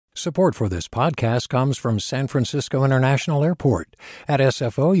Support for this podcast comes from San Francisco International Airport. At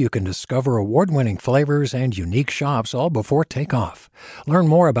SFO, you can discover award-winning flavors and unique shops all before takeoff. Learn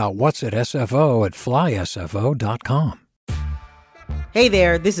more about what's at SFO at flysfo.com. Hey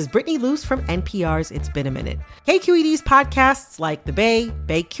there, this is Brittany Luce from NPR's It's Been a Minute. KQED's podcasts like The Bay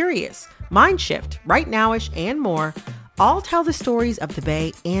Curious, Mindshift, Right Nowish, and more all tell the stories of the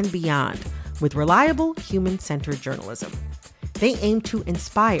Bay and beyond with reliable, human-centered journalism. They aim to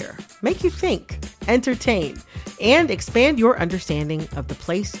inspire, make you think, entertain, and expand your understanding of the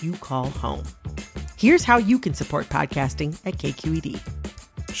place you call home. Here's how you can support podcasting at KQED.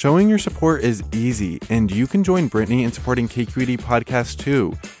 Showing your support is easy, and you can join Brittany in supporting KQED Podcast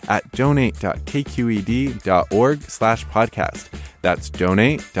too at donate.kqed.org/podcast. That's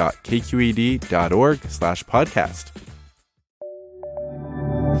donate.kqed.org/podcast.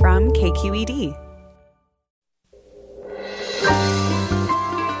 From KQED.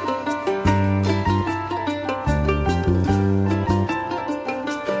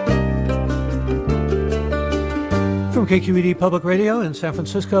 From KQED Public Radio in San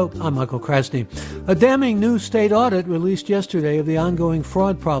Francisco, I'm Michael Krasny. A damning new state audit released yesterday of the ongoing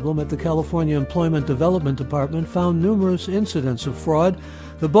fraud problem at the California Employment Development Department found numerous incidents of fraud,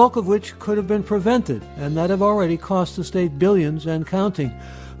 the bulk of which could have been prevented and that have already cost the state billions and counting.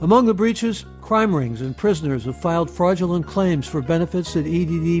 Among the breaches, crime rings and prisoners have filed fraudulent claims for benefits that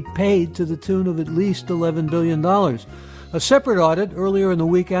EDD paid to the tune of at least $11 billion. A separate audit earlier in the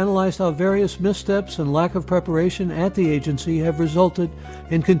week analyzed how various missteps and lack of preparation at the agency have resulted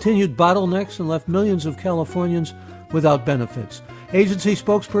in continued bottlenecks and left millions of Californians without benefits. Agency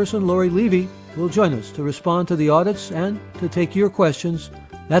spokesperson Lori Levy will join us to respond to the audits and to take your questions.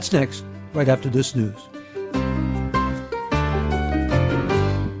 That's next, right after this news.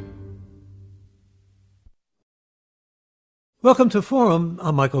 Welcome to Forum.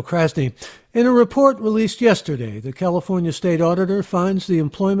 I'm Michael Krasny. In a report released yesterday, the California State Auditor finds the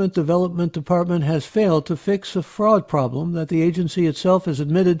Employment Development Department has failed to fix a fraud problem that the agency itself has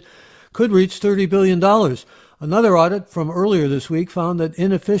admitted could reach $30 billion. Another audit from earlier this week found that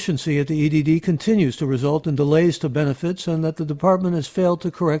inefficiency at the EDD continues to result in delays to benefits and that the department has failed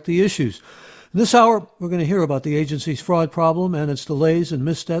to correct the issues. This hour, we're going to hear about the agency's fraud problem and its delays and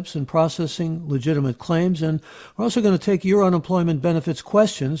missteps in processing legitimate claims. And we're also going to take your unemployment benefits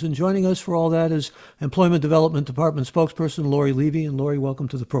questions. And joining us for all that is Employment Development Department spokesperson Lori Levy. And Lori, welcome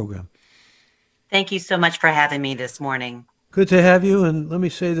to the program. Thank you so much for having me this morning. Good to have you. And let me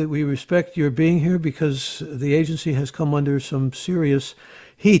say that we respect your being here because the agency has come under some serious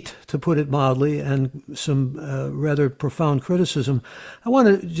heat, to put it mildly, and some rather profound criticism. I want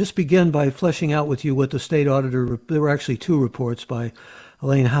to just begin by fleshing out with you what the state auditor, there were actually two reports by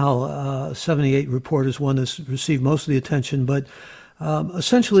Elaine Howell. 78 report is one that's received most of the attention, but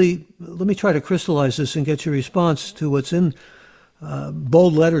essentially, let me try to crystallize this and get your response to what's in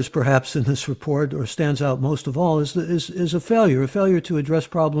bold letters perhaps in this report, or stands out most of all, is a failure to address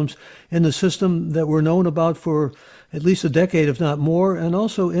problems in the system that were known about for at least a decade, if not more, and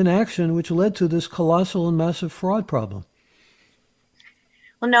also inaction, which led to this colossal and massive fraud problem.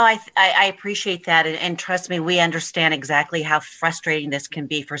 Well, no, I appreciate that. And trust me, we understand exactly how frustrating this can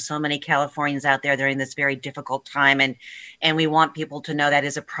be for so many Californians out there during this very difficult time. And we want people to know that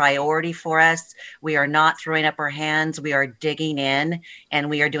is a priority for us. We are not throwing up our hands. We are digging in, and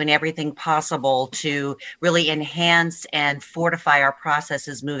we are doing everything possible to really enhance and fortify our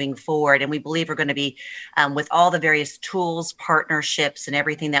processes moving forward. And we believe we're going to be, with all the various tools, partnerships, and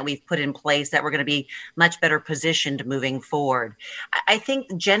everything that we've put in place, that we're going to be much better positioned moving forward. I think,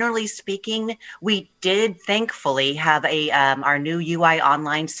 generally speaking, we did thankfully have our new UI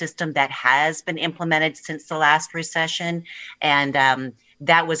online system that has been implemented since the last recession. And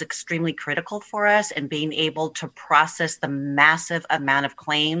that was extremely critical for us, and being able to process the massive amount of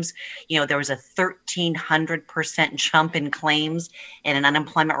claims. You know, there was a 1,300% jump in claims and an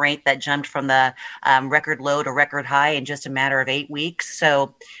unemployment rate that jumped from the record low to record high in just a matter of 8 weeks.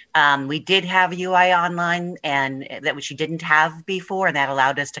 So we did have UI online, and that which we didn't have before, and that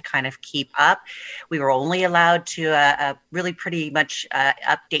allowed us to kind of keep up. We were only allowed to really pretty much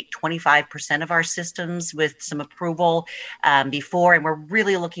update 25% of our systems with some approval before, and we're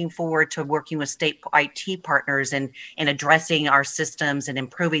really looking forward to working with state IT partners and addressing our systems and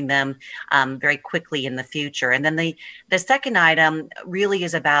improving them very quickly in the future. And then the second item really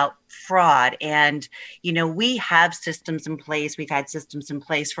is about fraud. And, you know, we have systems in place. We've had systems in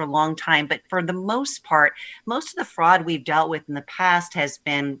place for a long time. But for the most part, most of the fraud we've dealt with in the past has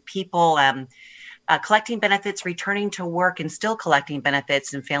been people collecting benefits, returning to work, and still collecting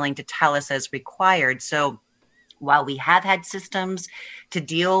benefits and failing to tell us as required. So While we have had systems to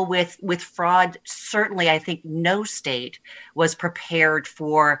deal with fraud, certainly I think no state was prepared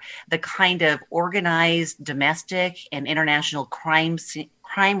for the kind of organized domestic and international crime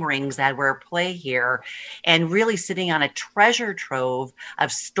rings that were at play here, and really sitting on a treasure trove of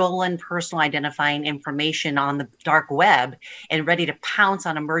stolen personal identifying information on the dark web and ready to pounce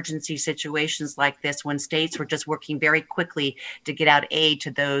on emergency situations like this when states were just working very quickly to get out aid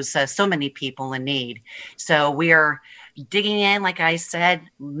to those so many people in need. So we are digging in, like I said,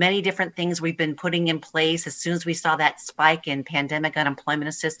 many different things we've been putting in place. As soon as we saw that spike in pandemic unemployment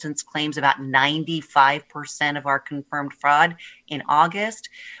assistance claims, about 95% of our confirmed fraud in August,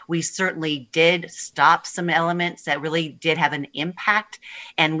 we certainly did stop some elements that really did have an impact.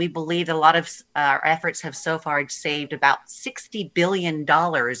 And we believe that a lot of our efforts have so far saved about $60 billion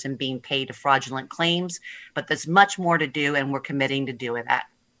in being paid to fraudulent claims. But there's much more to do, and we're committing to doing that.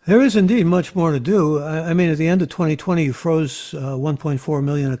 There is indeed much more to do. I mean, at the end of 2020, you froze 1.4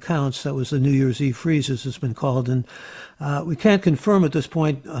 million accounts. That was the New Year's Eve freeze, as it's been called. And we can't confirm at this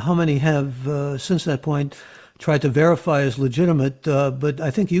point how many have, since that point, tried to verify as legitimate. But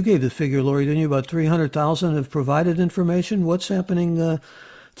I think you gave the figure, Lori, didn't you? About 300,000 have provided information. What's happening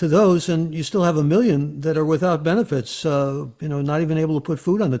to those? And you still have 1 million that are without benefits, not even able to put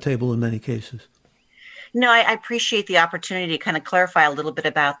food on the table in many cases. No, I appreciate the opportunity to kind of clarify a little bit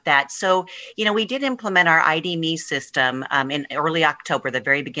about that. So, we did implement our ID.me system in early October, the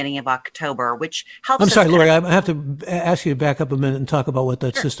very beginning of October, which helps. I'm sorry, Lori, I have to ask you to back up a minute and talk about what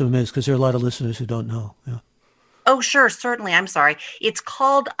that system is, because there are a lot of listeners who don't know. Yeah. Oh, sure. Certainly. I'm sorry. It's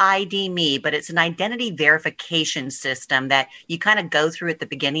called ID.me, but it's an identity verification system that you kind of go through at the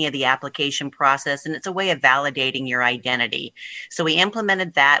beginning of the application process. And it's a way of validating your identity. So we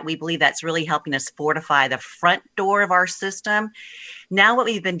implemented that. We believe that's really helping us fortify the front door of our system. Now what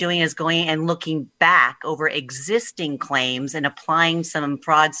we've been doing is going and looking back over existing claims and applying some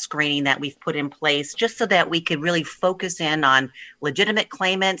fraud screening that we've put in place just so that we could really focus in on legitimate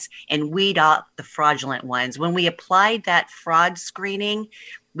claimants and weed out the fraudulent ones. When we applied that fraud screening,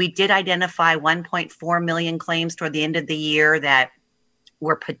 we did identify 1.4 million claims toward the end of the year that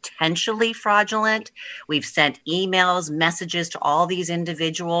were potentially fraudulent. We've sent emails, messages to all these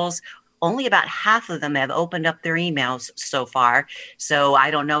individuals. Only about half of them have opened up their emails so far. So I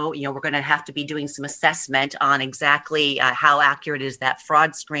don't know, we're going to have to be doing some assessment on exactly how accurate is that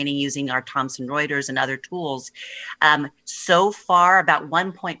fraud screening using our Thomson Reuters and other tools. So far, about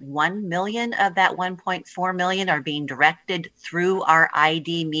 1.1 million of that 1.4 million are being directed through our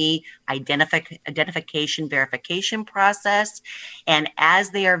ID.me identification verification process. And as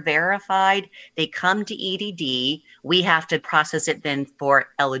they are verified, they come to EDD. We have to process it then for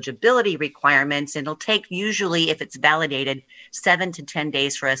eligibility requirements. And it'll take, usually, if it's validated, 7 to 10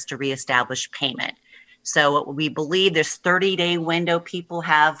 days for us to reestablish payment. So we believe this 30-day window people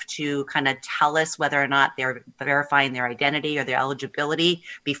have to kind of tell us whether or not they're verifying their identity or their eligibility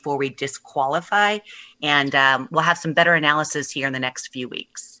before we disqualify. And we'll have some better analysis here in the next few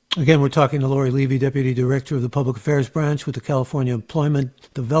weeks. Again, we're talking to Lori Levy, Deputy Director of the Public Affairs Branch with the California Employment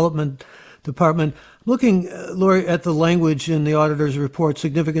Development Department. Looking, Lori, at the language in the auditor's report,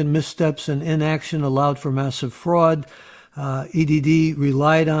 significant missteps and inaction allowed for massive fraud. EDD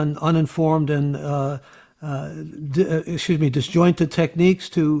relied on uninformed and disjointed techniques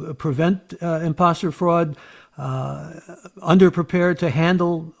to prevent imposter fraud, underprepared to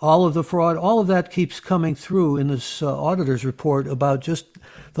handle all of the fraud. All of that keeps coming through in this auditor's report about just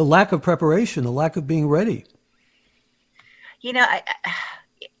the lack of preparation, the lack of being ready.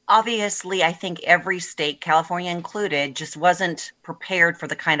 Obviously, I think every state, California included, just wasn't prepared for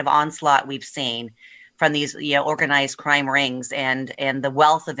the kind of onslaught we've seen from these organized crime rings and the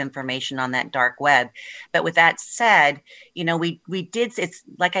wealth of information on that dark web. But with that said, we did, it's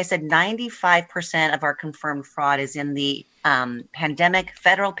like I said, 95% of our confirmed fraud is in the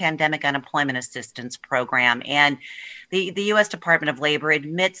federal pandemic unemployment assistance program. And the U.S. Department of Labor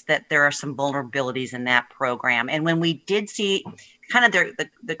admits that there are some vulnerabilities in that program. And when we did see kind of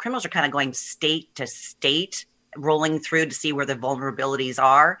the criminals are kind of going state to state, rolling through to see where the vulnerabilities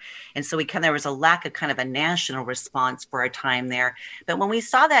are. And so there was a lack of kind of a national response for a time there. But when we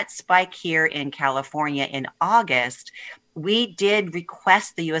saw that spike here in California in August, we did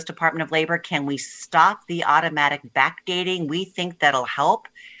request the U.S. Department of Labor, can we stop the automatic backdating? We think that'll help.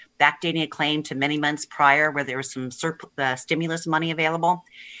 Backdating a claim to many months prior where there was some stimulus money available.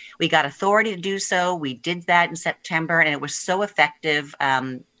 We got authority to do so. We did that in September, and it was so effective,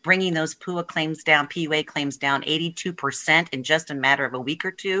 bringing those PUA claims down 82% in just a matter of a week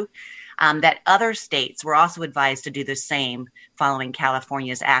or two. that other states were also advised to do the same following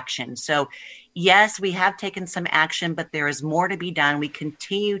California's action. So yes, we have taken some action, but there is more to be done. We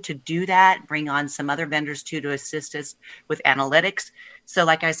continue to do that, bring on some other vendors too to assist us with analytics. So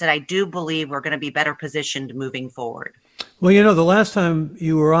like I said, I do believe we're going to be better positioned moving forward. Well, the last time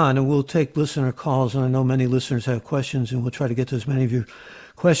you were on, and we'll take listener calls, and I know many listeners have questions, and we'll try to get to as many of your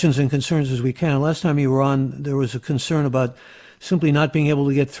questions and concerns as we can. Last time you were on, there was a concern about simply not being able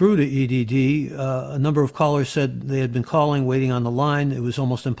to get through to EDD. A number of callers said they had been calling, waiting on the line. It was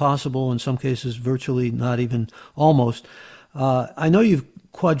almost impossible, in some cases virtually not even almost. I know you've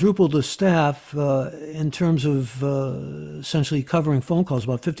quadrupled the staff in terms of essentially covering phone calls,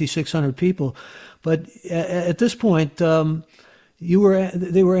 about 5,600 people. But at this point, they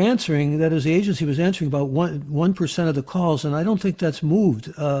were answering, that is, the agency was answering about 1% of the calls, and I don't think that's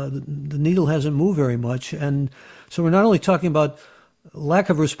moved. The needle hasn't moved very much. And so we're not only talking about lack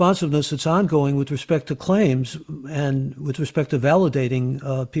of responsiveness that's ongoing with respect to claims and with respect to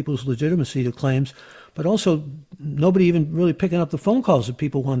validating people's legitimacy to claims, but also nobody even really picking up the phone calls that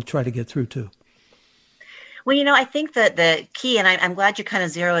people want to try to get through to. Well, I think that the key, and I'm glad you kind of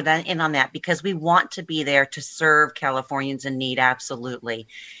zeroed in on that, because we want to be there to serve Californians in need, absolutely.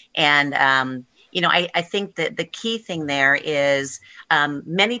 And, I think that the key thing there is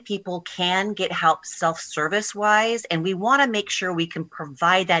many people can get help self-service wise, and we want to make sure we can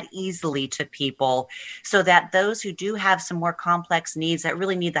provide that easily to people so that those who do have some more complex needs that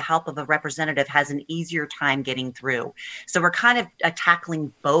really need the help of a representative has an easier time getting through. So we're kind of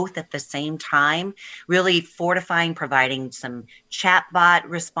tackling both at the same time, really fortifying, providing some chatbot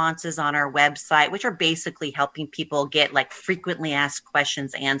responses on our website, which are basically helping people get like frequently asked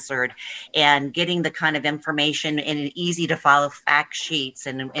questions answered, and getting the kind of information in an easy to follow fact sheets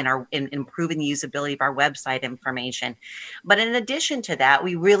and improving the usability of our website information. But in addition to that,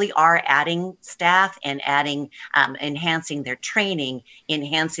 we really are adding staff and adding, enhancing their training,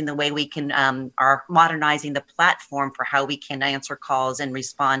 enhancing the way we can, are modernizing the platform for how we can answer calls and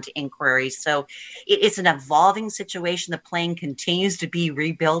respond to inquiries. So it's an evolving situation. The plane continues to be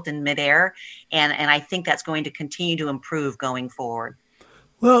rebuilt in midair, and I think that's going to continue to improve going forward.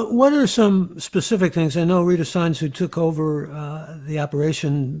 Well, what are some specific things? I know Rita Saenz, who took over the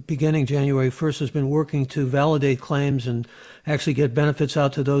operation beginning January 1st, has been working to validate claims and actually get benefits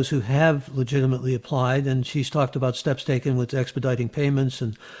out to those who have legitimately applied. And she's talked about steps taken with expediting payments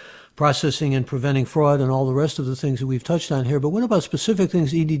and processing and preventing fraud and all the rest of the things that we've touched on here. But what about specific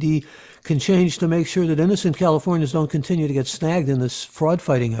things EDD can change to make sure that innocent Californians don't continue to get snagged in this fraud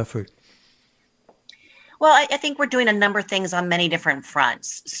fighting effort? Well, I think we're doing a number of things on many different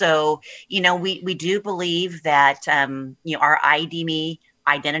fronts. So, we do believe that, our ID.me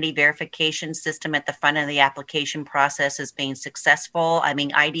identity verification system at the front of the application process is being successful. I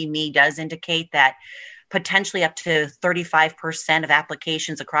mean, ID.me does indicate that potentially up to 35% of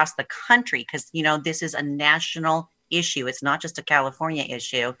applications across the country, because, this is a national issue. It's not just a California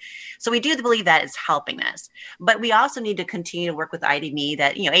issue. So we do believe that is helping us. But we also need to continue to work with ID.me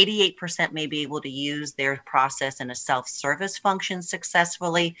that, 88% may be able to use their process in a self-service function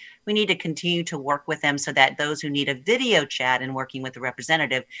successfully. We need to continue to work with them so that those who need a video chat and working with a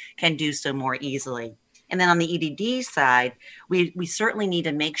representative can do so more easily. And then on the EDD side, we certainly need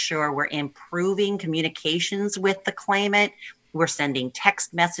to make sure we're improving communications with the claimant. We're sending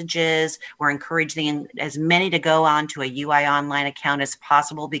text messages. We're encouraging as many to go on to a UI online account as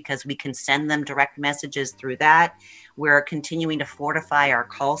possible because we can send them direct messages through that. We're continuing to fortify our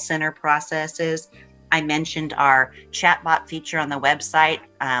call center processes. I mentioned our chatbot feature on the website.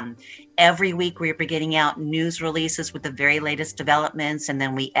 Every week we're getting out news releases with the very latest developments, and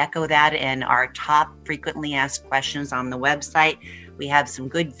then we echo that in our top frequently asked questions on the website. We have some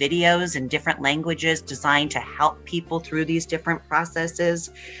good videos in different languages designed to help people through these different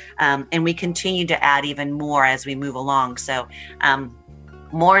processes. And we continue to add even more as we move along. So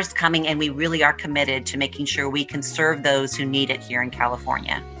more is coming, and we really are committed to making sure we can serve those who need it here in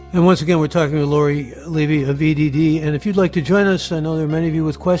California. And once again, we're talking with Lori Levy of EDD. And if you'd like to join us, I know there are many of you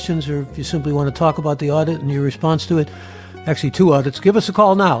with questions, or if you simply want to talk about the audit and your response to it, actually 2 audits, give us a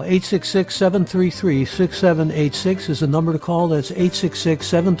call now. 866-733-6786 is the number to call. That's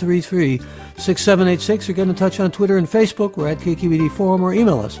 866-733-6786. Or get in touch on Twitter and Facebook. We're at KQED Forum, or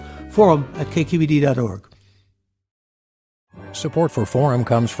email us, forum@kqed.org. Support for Forum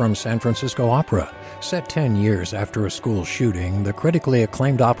comes from San Francisco Opera. Set 10 years after a school shooting, the critically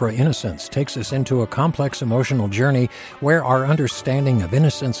acclaimed opera Innocence takes us into a complex emotional journey where our understanding of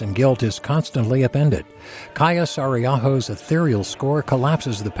innocence and guilt is constantly upended. Kaya Sariaho's ethereal score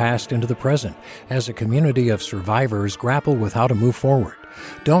collapses the past into the present as a community of survivors grapple with how to move forward.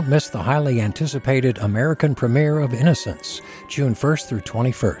 Don't miss the highly anticipated American premiere of Innocence, June 1st through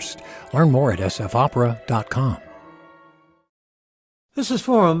 21st. Learn more at sfopera.com. This is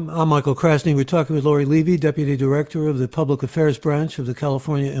Forum. I'm Michael Krasny. We're talking with Lori Levy, Deputy Director of the Public Affairs Branch of the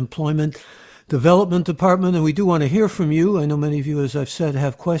California Employment Development Department, and we do want to hear from you. I know many of you, as I've said,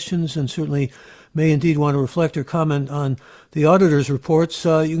 have questions and certainly may indeed want to reflect or comment on the auditor's reports.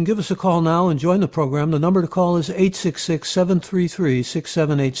 You can give us a call now and join the program. The number to call is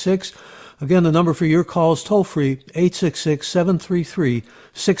 866-733-6786. Again, the number for your call is toll-free,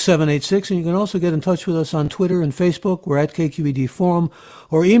 866-733-6786. And you can also get in touch with us on Twitter and Facebook. We're at KQED Forum,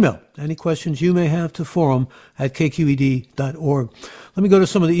 or email any questions you may have to forum@kqed.org. Let me go to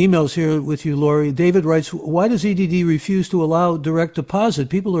some of the emails here with you, Lori. David writes, why does EDD refuse to allow direct deposit?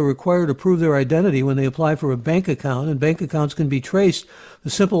 People are required to prove their identity when they apply for a bank account, and bank accounts can be traced.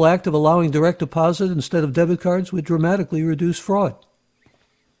 The simple act of allowing direct deposit instead of debit cards would dramatically reduce fraud.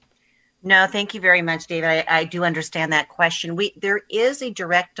 No, thank you very much, David. I do understand that question. There is a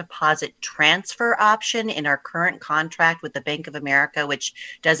direct deposit transfer option in our current contract with the Bank of America, which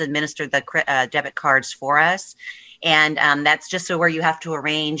does administer the debit cards for us. And that's just so where you have to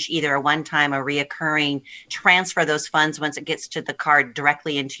arrange either a one-time or reoccurring transfer of those funds once it gets to the card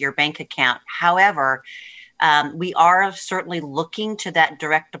directly into your bank account. However, we are certainly looking to that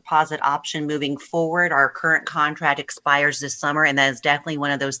direct deposit option moving forward. Our current contract expires this summer, and that is definitely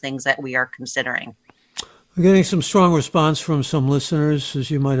one of those things that we are considering. We're getting some strong response from some listeners, as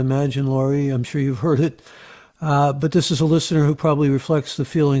you might imagine, Lori. I'm sure you've heard it. But this is a listener who probably reflects the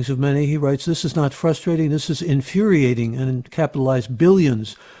feelings of many. He writes, this is not frustrating. This is infuriating, and capitalized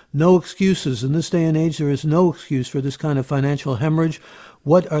billions. No excuses. In this day and age, there is no excuse for this kind of financial hemorrhage.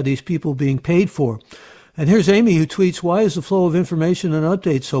 What are these people being paid for? And here's Amy who tweets, why is the flow of information and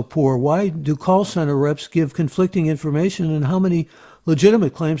updates so poor? Why do call center reps give conflicting information, and how many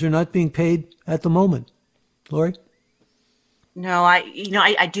legitimate claims are not being paid at the moment? Lori? No,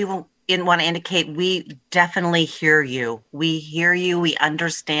 I do want to indicate we definitely hear you. We hear you. We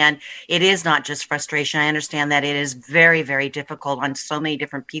understand. It is not just frustration. I understand that it is very, very difficult on so many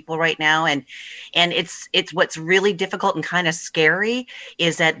different people right now. And it's what's really difficult and kind of scary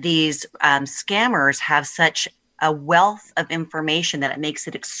is that these scammers have such a wealth of information that it makes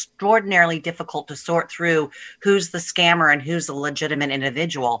it extraordinarily difficult to sort through who's the scammer and who's the legitimate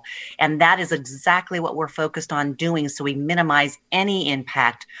individual. And that is exactly what we're focused on doing, so we minimize any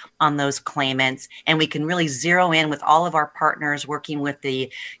impact on those claimants. And we can really zero in with all of our partners, working with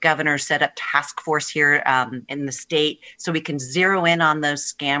the governor's set up task force here in the state, so we can zero in on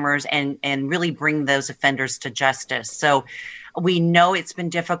those scammers and really bring those offenders to justice. So we know it's been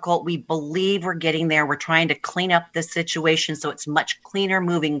difficult. We believe we're getting there. We're trying to clean up the situation so it's much cleaner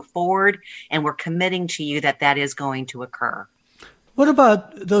moving forward, and we're committing to you that that is going to occur. What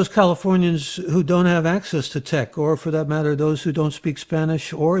about those Californians who don't have access to tech, or for that matter, those who don't speak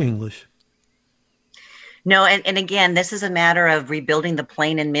Spanish or English? No, and again, this is a matter of rebuilding the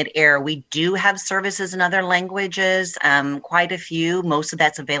plane in midair. We do have services in other languages, quite a few. Most of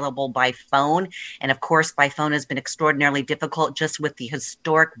that's available by phone. And of course, by phone has been extraordinarily difficult just with the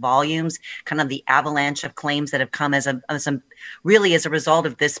historic volumes, kind of the avalanche of claims that have come as a result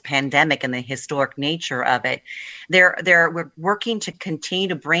of this pandemic and the historic nature of it. We're working to continue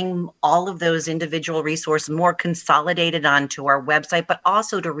to bring all of those individual resources more consolidated onto our website, but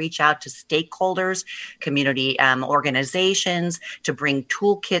also to reach out to stakeholders, community organizations, to bring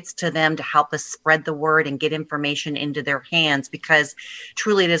toolkits to them to help us spread the word and get information into their hands, because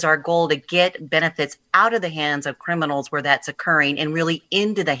truly it is our goal to get benefits out of the hands of criminals where that's occurring and really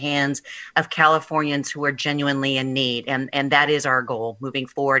into the hands of Californians who are genuinely in need. And that is our goal moving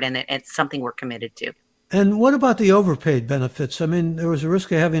forward, and it's something we're committed to. And what about the overpaid benefits? I mean, there was a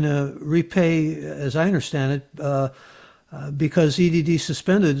risk of having to repay, as I understand it, because EDD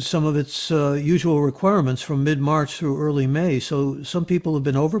suspended some of its usual requirements from mid-March through early May. So some people have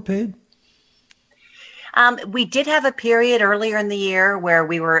been overpaid? We did have a period earlier in the year where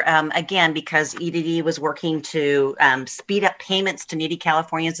we were, again, because EDD was working to speed up payments to needy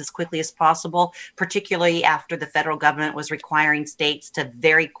Californians as quickly as possible, particularly after the federal government was requiring states to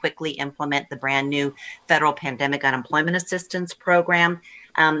very quickly implement the brand new federal pandemic unemployment assistance program.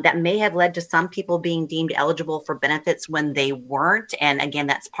 that may have led to some people being deemed eligible for benefits when they weren't. And again,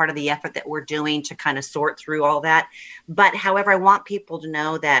 that's part of the effort that we're doing to kind of sort through all that. But however, I want people to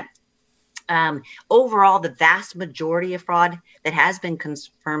know that overall, the vast majority of fraud that has been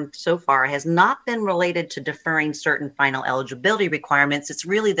confirmed so far has not been related to deferring certain final eligibility requirements. It's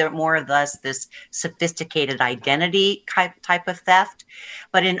really more of this sophisticated identity type of theft.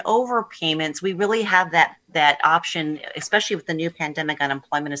 But in overpayments, we really have that option, especially with the new pandemic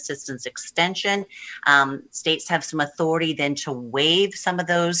unemployment assistance extension. States have some authority then to waive some of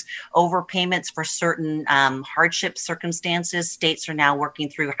those overpayments for certain hardship circumstances. States are now working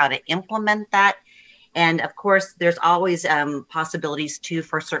through how to implement that. And of course, there's always possibilities too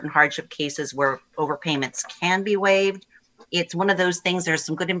for certain hardship cases where overpayments can be waived. It's one of those things. There's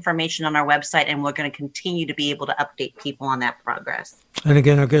some good information on our website, and we're going to continue to be able to update people on that progress. And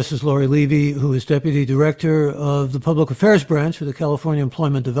again, our guest is Lori Levy, who is Deputy Director of the Public Affairs Branch of the California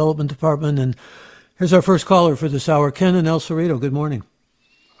Employment Development Department. And here's our first caller for this hour, Ken in El Cerrito. Good morning.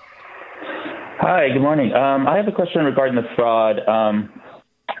 Hi, good morning. I have a question regarding the fraud.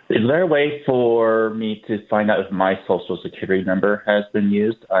 Is there a way for me to find out if my Social Security number has been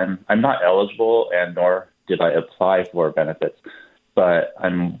used? I'm not eligible, and nor did I apply for benefits, but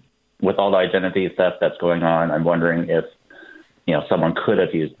with all the identity theft that's going on, I'm wondering if someone could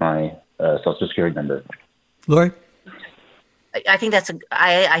have used my Social Security number. Lori? I think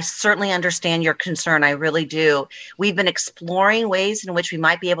I certainly understand your concern. I really do. We've been exploring ways in which we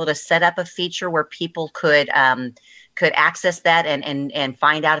might be able to set up a feature where people could access that and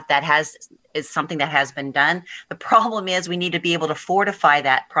find out if that is something that has been done. The problem is we need to be able to fortify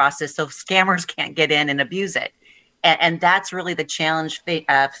that process so scammers can't get in and abuse it. And that's really the challenge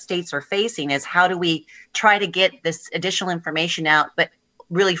states are facing, is how do we try to get this additional information out, but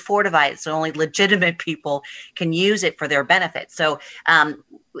really fortify it so only legitimate people can use it for their benefit. So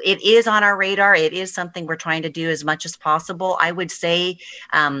it is on our radar. It is something we're trying to do as much as possible. I would say,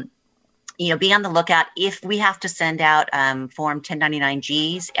 be on the lookout if we have to send out Form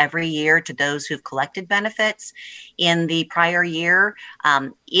 1099-Gs every year to those who've collected benefits in the prior year.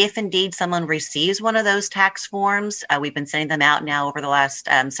 If indeed someone receives one of those tax forms, we've been sending them out now over the last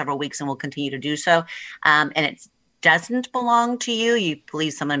several weeks, and we'll continue to do so. And it doesn't belong to you. You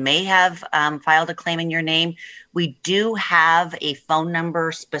believe someone may have filed a claim in your name. We do have a phone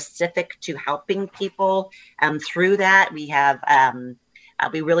number specific to helping people through that. We have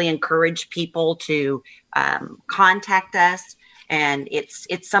we really encourage people to contact us, and it's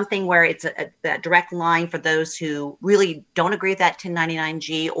something where it's a direct line for those who really don't agree with that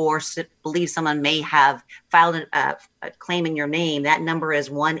 1099-G or believe someone may have filed a claim in your name. That number is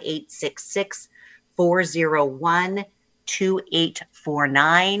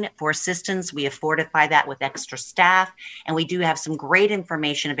 1-866-401-2849 for assistance. We have fortified that with extra staff, and we do have some great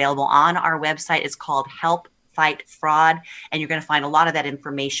information available on our website. It's called Help Fight Fraud, and you're going to find a lot of that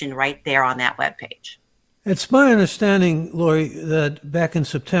information right there on that webpage. It's my understanding, Lori, that back in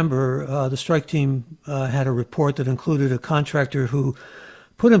September, the strike team had a report that included a contractor who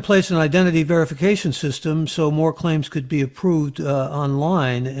put in place an identity verification system so more claims could be approved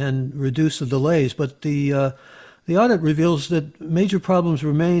online and reduce the delays. But the audit reveals that major problems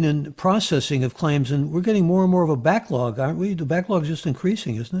remain in processing of claims, and we're getting more and more of a backlog, aren't we? The backlog is just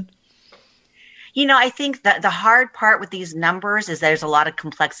increasing, isn't it? I think that the hard part with these numbers is there's a lot of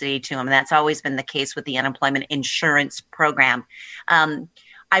complexity to them. And that's always been the case with the unemployment insurance program.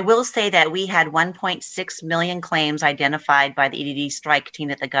 I will say that we had 1.6 million claims identified by the EDD strike team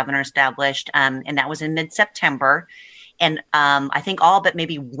that the governor established, and that was in mid-September. And I think all but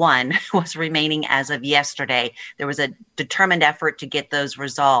maybe one was remaining as of yesterday. There was a determined effort to get those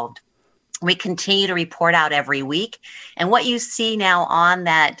resolved. We continue to report out every week. And what you see now on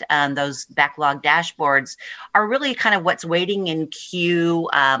that, those backlog dashboards are really kind of what's waiting in queue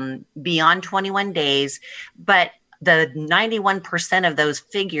beyond 21 days. But the 91% of those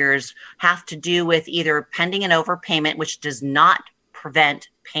figures have to do with either pending an overpayment, which does not prevent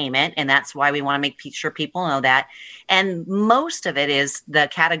payment, and that's why we want to make sure people know that. And most of it is the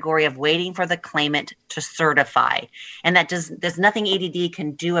category of waiting for the claimant to certify, and there's nothing EDD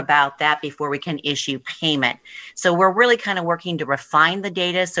can do about that before we can issue payment. So we're really kind of working to refine the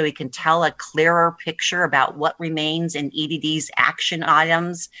data so we can tell a clearer picture about what remains in EDD's action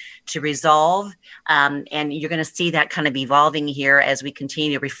items to resolve, and you're going to see that kind of evolving here as we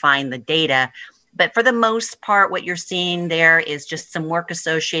continue to refine the data. But for the most part, what you're seeing there is just some work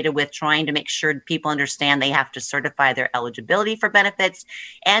associated with trying to make sure people understand they have to certify their eligibility for benefits,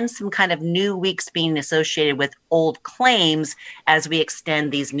 and some kind of new weeks being associated with old claims as we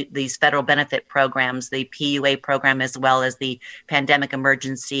extend these federal benefit programs, the PUA program, as well as the pandemic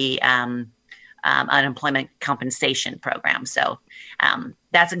emergency unemployment compensation program. So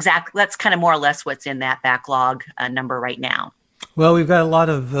that's kind of more or less what's in that backlog number right now. Well, we've got a lot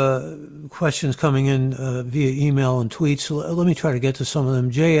of questions coming in via email and tweets. So let me try to get to some of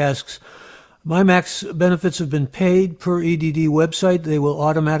them. Jay asks, my max benefits have been paid per EDD website. They will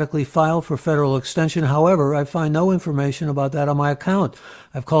automatically file for federal extension. However, I find no information about that on my account.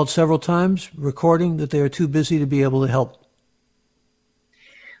 I've called several times, recording that they are too busy to be able to help.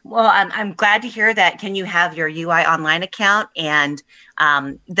 Well, I'm glad to hear that. Can you have your UI online account? And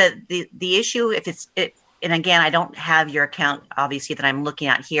the issue, and again, I don't have your account, obviously, that I'm looking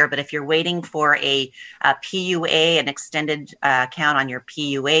at here, but if you're waiting for a PUA, an extended account on your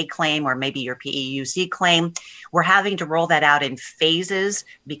PUA claim, or maybe your PEUC claim, we're having to roll that out in phases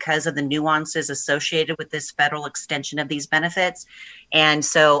because of the nuances associated with this federal extension of these benefits. And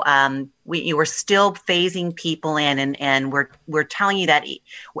so we're still phasing people in, and we're telling you that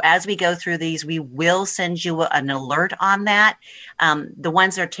as we go through these, we will send you an alert on that. The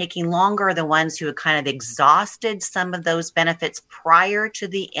ones that are taking longer are the ones who have kind of exhausted some of those benefits prior to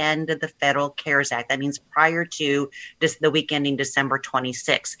the end of the Federal CARES Act. That means prior to the week ending December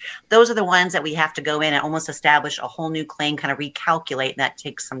 26th. Those are the ones that we have to go in and almost establish a whole new claim, kind of recalculate, and that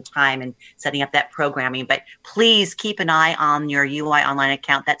takes some time in setting up that programming. But please keep an eye on your UI online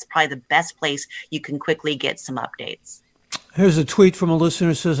account. That's probably the best place you can quickly get some updates. Here's a tweet from a listener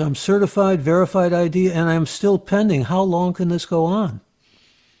who says, I'm certified, verified ID, and I'm still pending. How long can this go on?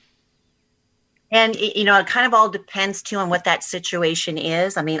 And, it kind of all depends, too, on what that situation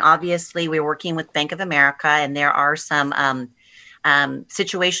is. I mean, obviously, we're working with Bank of America, and there are some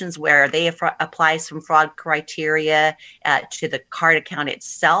situations where they apply some fraud criteria to the card account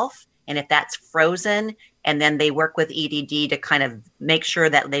itself. And if that's frozen, and then they work with EDD to kind of make sure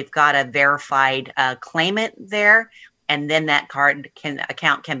that they've got a verified claimant there, and then that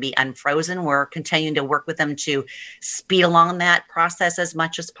account can be unfrozen. We're continuing to work with them to speed along that process as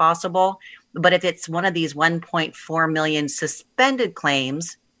much as possible. But if it's one of these 1.4 million suspended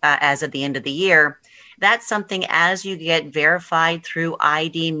claims as of the end of the year, that's something, as you get verified through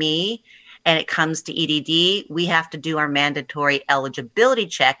ID.me and it comes to EDD, we have to do our mandatory eligibility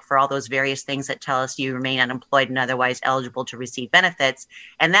check for all those various things that tell us you remain unemployed and otherwise eligible to receive benefits.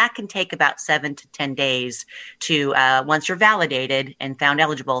 And that can take about 7 to 10 days to, once you're validated and found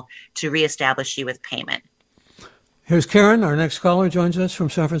eligible, to reestablish you with payment. Here's Karen. Our next caller joins us from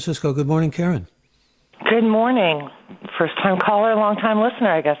San Francisco. Good morning, Karen. Good morning. First-time caller, long-time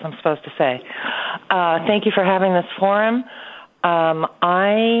listener, I guess I'm supposed to say. Thank you for having this forum.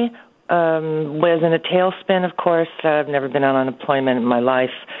 I was in a tailspin, of course. I've never been on unemployment in my life,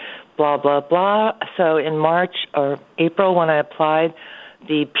 blah, blah, blah. So in March or April when I applied,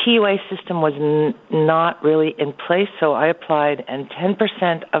 the PUA system was not really in place, so I applied, and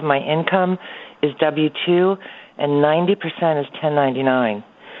 10% of my income is W-2 and 90% is 1099.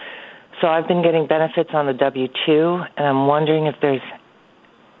 So I've been getting benefits on the W-2, and I'm wondering if there's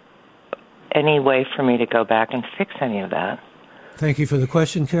any way for me to go back and fix any of that. Thank you for the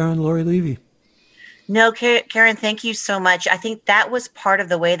question, Karen. Lori Levy. No, Karen, thank you so much. I think that was part of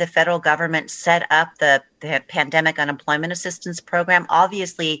the way the federal government set up the Pandemic Unemployment Assistance Program,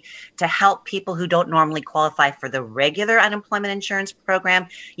 obviously to help people who don't normally qualify for the regular unemployment insurance program,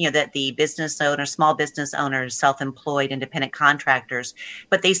 that the business owners, small business owners, self-employed, independent contractors.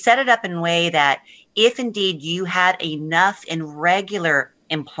 But they set it up in a way that if indeed you had enough in regular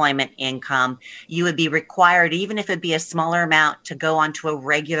employment income, you would be required, even if it'd be a smaller amount, to go onto a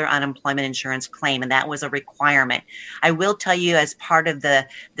regular unemployment insurance claim. And that was a requirement. I will tell you, as part of the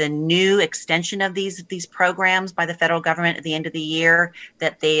new extension of these programs by the federal government at the end of the year,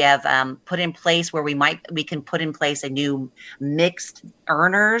 that they have put in place where we can put in place a new mixed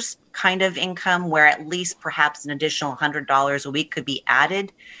earners kind of income, where at least perhaps an additional $100 a week could be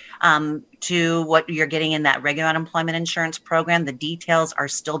added to what you're getting in that regular unemployment insurance program. The details are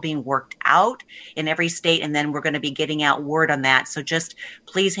still being worked out in every state, and then we're going to be getting out word on that. So just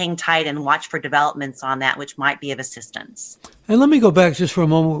please hang tight and watch for developments on that, which might be of assistance. And let me go back just for a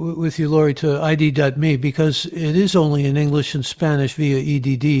moment with you, Lori, to ID.me, because it is only in English and Spanish via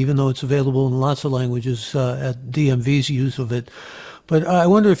EDD, even though it's available in lots of languages at DMV's use of it. But I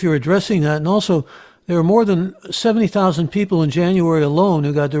wonder if you're addressing that. And also, there are more than 70,000 people in January alone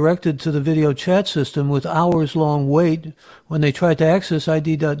who got directed to the video chat system with hours-long wait when they tried to access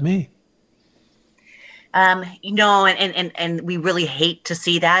ID.me. And we really hate to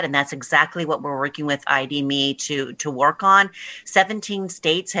see that. And that's exactly what we're working with ID.me to work on. 17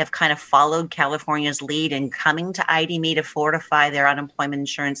 states have kind of followed California's lead in coming to ID.me to fortify their unemployment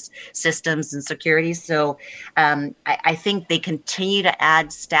insurance systems and security. So I think they continue to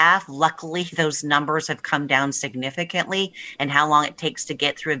add staff. Luckily, those numbers have come down significantly and how long it takes to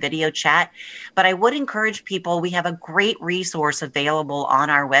get through a video chat. But I would encourage people, we have a great resource available on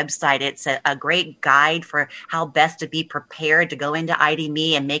our website. It's a great guide for how best to be prepared to go into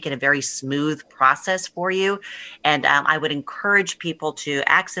ID.me and make it a very smooth process for you. And I would encourage people to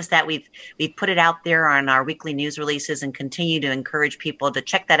access that. We've put it out there on our weekly news releases and continue to encourage people to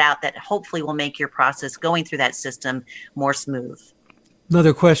check that out. That hopefully will make your process going through that system more smooth.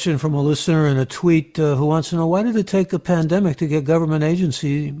 Another question from a listener in a tweet who wants to know, why did it take a pandemic to get government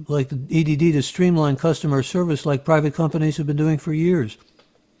agency like the EDD to streamline customer service like private companies have been doing for years?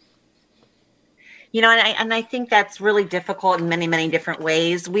 And I think that's really difficult in many, many different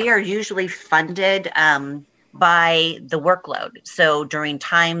ways. We are usually funded by the workload. So during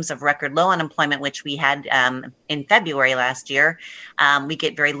times of record low unemployment, which we had in February last year, we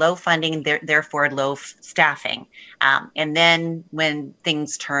get very low funding, therefore low staffing. And then when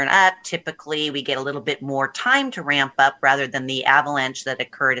things turn up, typically we get a little bit more time to ramp up rather than the avalanche that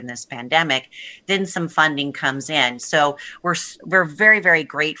occurred in this pandemic. Then some funding comes in. So we're very, very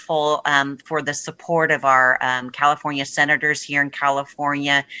grateful for the support of our California senators here in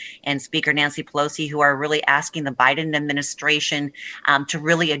California and Speaker Nancy Pelosi, who are really asking the Biden administration to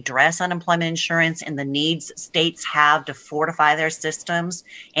really address unemployment insurance and the needs states have to fortify their systems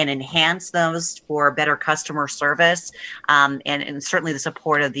and enhance those for better customer service, and certainly the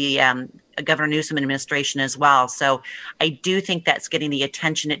support of the Governor Newsom administration as well. So I do think that's getting the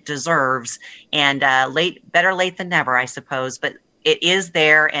attention it deserves, and better late than never, I suppose. But it is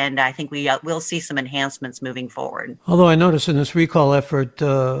there, and I think we will see some enhancements moving forward. Although I notice in this recall effort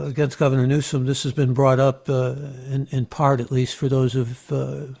against Governor Newsom, this has been brought up in part, at least, for those who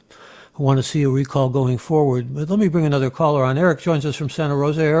want to see a recall going forward. But let me bring another caller on. Eric joins us from Santa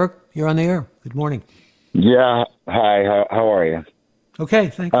Rosa. Eric, you're on the air. Good morning. Yeah. Hi. How are you? Okay.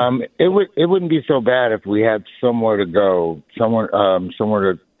 Thank you. It wouldn't be so bad if we had somewhere to go, somewhere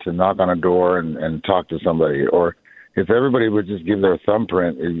to knock on a door and talk to somebody, or if everybody would just give their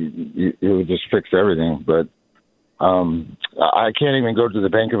thumbprint, it would just fix everything. But I can't even go to the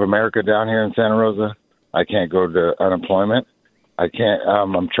Bank of America down here in Santa Rosa. I can't go to unemployment. I can't.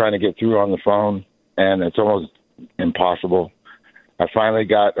 I'm trying to get through on the phone, and it's almost impossible. I finally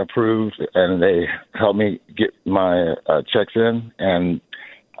got approved, and they helped me get my checks in, and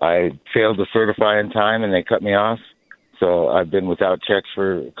I failed to certify in time, and they cut me off. So I've been without checks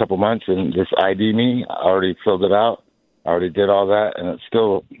for a couple months, and this ID.me, I already filled it out. I already did all that, and it's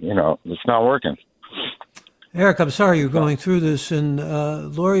still, it's not working. Eric, I'm sorry you're going through this. And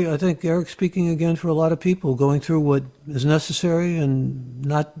Lori, I think Eric's speaking again for a lot of people going through what is necessary and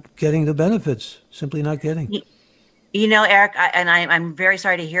not getting the benefits, simply not getting. Eric, I'm very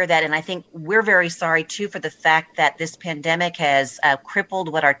sorry to hear that. And I think we're very sorry, too, for the fact that this pandemic has crippled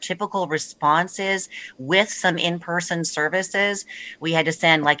what our typical response is with some in-person services. We had to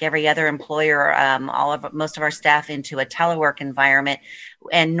send, like every other employer, most of our staff into a telework environment.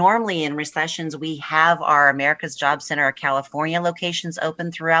 And normally in recessions, we have our America's Job Center of California locations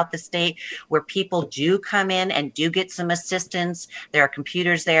open throughout the state where people do come in and do get some assistance. There are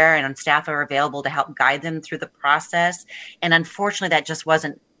computers there and staff are available to help guide them through the process. And unfortunately, that just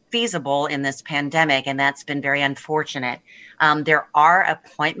wasn't feasible in this pandemic, and that's been very unfortunate. There are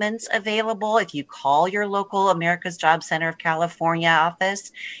appointments available if you call your local America's Job Center of California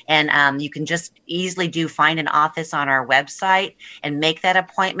office, and you can just easily find an office on our website and make that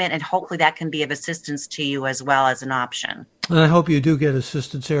appointment, and hopefully that can be of assistance to you as well as an option. And I hope you do get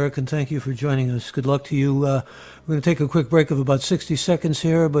assistance, Eric, and thank you for joining us. Good luck to you. We're going to take a quick break of about 60 seconds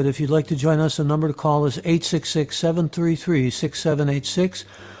here, but if you'd like to join us, the number to call is 866-733-6786.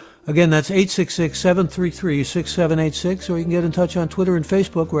 Again, that's 866-733-6786, or you can get in touch on Twitter and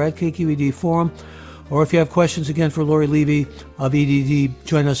Facebook. We're at KQED Forum. Or if you have questions, again, for Lori Levy of EDD,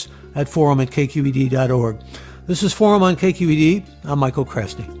 join us at forum@kqed.org. This is Forum on KQED. I'm Michael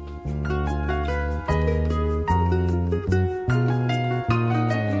Krasny.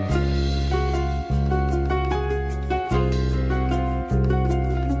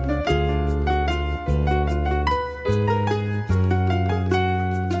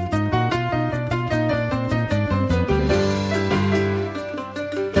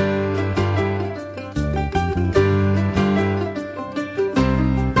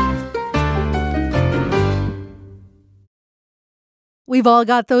 We've all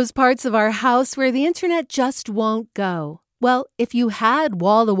got those parts of our house where the internet just won't go. Well, if you had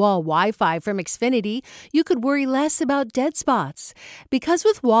wall-to-wall Wi-Fi from Xfinity, you could worry less about dead spots. Because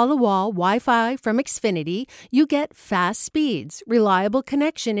with wall-to-wall Wi-Fi from Xfinity, you get fast speeds, reliable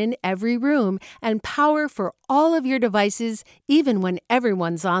connection in every room, and power for all of your devices, even when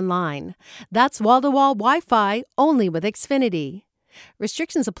everyone's online. That's wall-to-wall Wi-Fi only with Xfinity.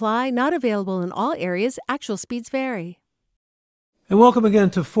 Restrictions apply, not available in all areas. Actual speeds vary. And welcome again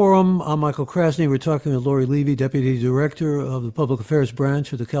to Forum. I'm Michael Krasny. We're talking with Lori Levy, Deputy Director of the Public Affairs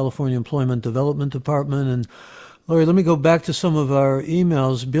Branch of the California Employment Development Department. And Lori, let me go back to some of our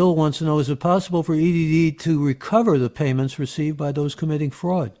emails. Bill wants to know, is it possible for EDD to recover the payments received by those committing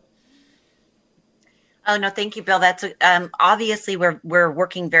fraud? Oh, no, thank you, Bill. That's obviously we're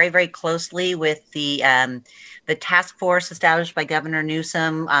working very, very closely with the task force established by Governor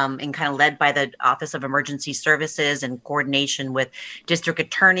Newsom and kind of led by the Office of Emergency Services in coordination with district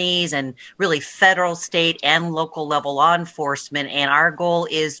attorneys and really federal, state, and local level law enforcement. And our goal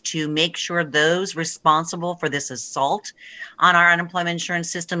is to make sure those responsible for this assault on our unemployment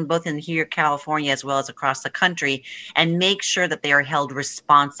insurance system, both in here, California, as well as across the country, and make sure that they are held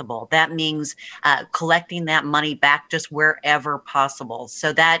responsible. That means collecting that money back just wherever possible.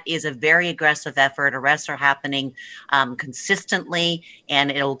 So that is a very aggressive effort. Arrests are happening consistently,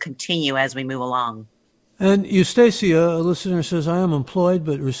 and it'll continue as we move along. And Eustacia, a listener, says, I am employed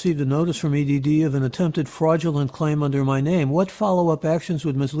but received a notice from EDD of an attempted fraudulent claim under my name. What follow-up actions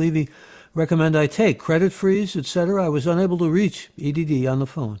would Ms. Levy recommend I take? Credit freeze, etc.? I was unable to reach EDD on the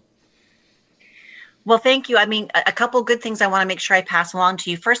phone. Well, thank you. I mean, a couple of good things I want to make sure I pass along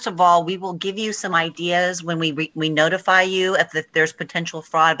to you. First of all, we will give you some ideas when we notify you if there's potential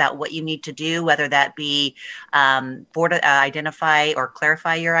fraud about what you need to do, whether that be identify or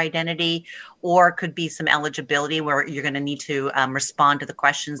clarify your identity, or could be some eligibility where you're going to need to respond to the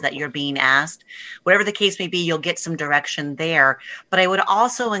questions that you're being asked. Whatever the case may be, you'll get some direction there. But I would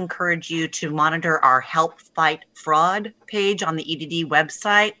also encourage you to monitor our Help Fight Fraud page on the EDD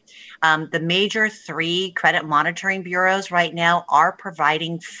website. The major 3 credit monitoring bureaus right now are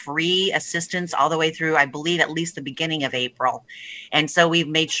providing free assistance all the way through, I believe, at least the beginning of April. And so we've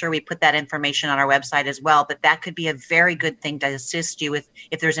made sure we put that information on our website as well. But that could be a very good thing to assist you with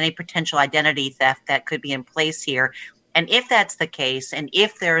if there's any potential identity theft that could be in place here. And if that's the case, and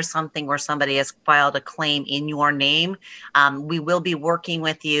if there is something where somebody has filed a claim in your name, we will be working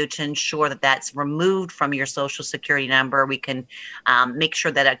with you to ensure that that's removed from your Social Security number. We can make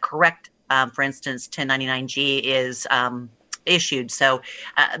sure that a correct, for instance, 1099-G is issued. So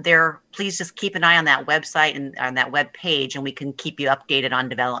please just keep an eye on that website and on that web page, and we can keep you updated on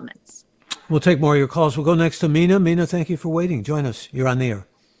developments. We'll take more of your calls. We'll go next to Mina. Mina, thank you for waiting. Join us. You're on the air.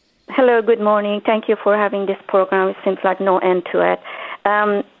 Hello, good morning. Thank you for having this program. It seems like no end to it.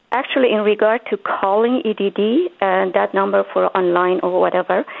 Actually, in regard to calling EDD, that number for online or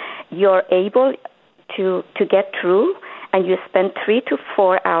whatever, you're able to get through, and you spend 3 to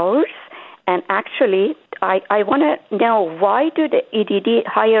 4 hours. And actually, I want to know, why do the EDD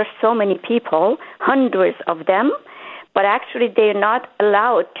hire so many people, hundreds of them, but actually they're not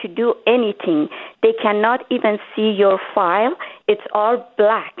allowed to do anything. They cannot even see your file. It's all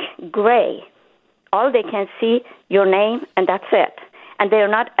black, gray. All they can see, your name, and that's it. And they're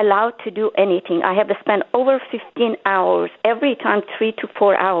not allowed to do anything. I have to spend over 15 hours, every time 3 to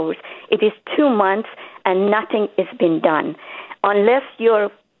 4 hours. It is 2 months, and nothing is being done. Unless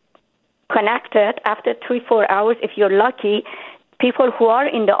you're connected after 3-4 hours, if you're lucky, people who are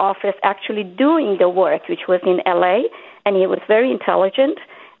in the office actually doing the work, which was in LA, and he was very intelligent,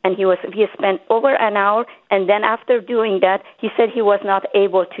 and he spent over an hour, and then after doing that, he said he was not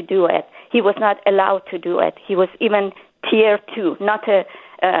able to do it. He was not allowed to do it. He was even tier 2, not a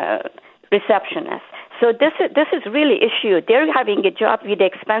receptionist. So this is really issue. They're having a job with the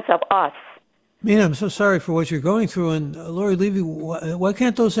expense of us. Mina, I'm so sorry for what you're going through. And Lori Levy, why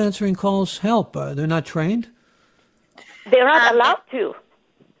can't those answering calls help? They're not trained? They're not allowed to.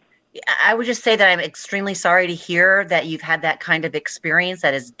 I would just say that I'm extremely sorry to hear that you've had that kind of experience.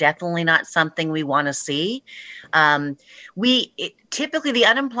 That is definitely not something we want to see. Typically, the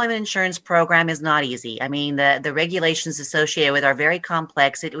unemployment insurance program is not easy. I mean, the regulations associated with are very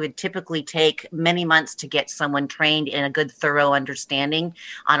complex. It would typically take many months to get someone trained in a good, thorough understanding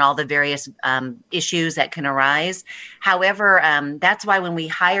on all the various issues that can arise. However, that's why when we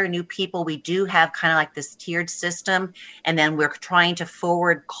hire new people, we do have kind of like this tiered system, and then we're trying to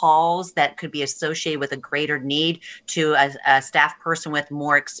forward calls that could be associated with a greater need to a staff person with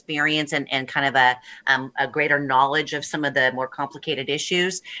more experience and kind of a greater knowledge of some of the more complicated complicated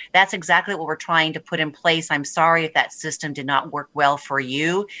issues. That's exactly what we're trying to put in place. I'm sorry if that system did not work well for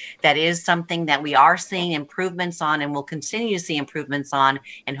you. That is something that we are seeing improvements on and will continue to see improvements on.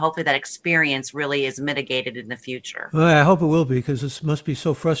 And hopefully that experience really is mitigated in the future. Well, I hope it will be, because it must be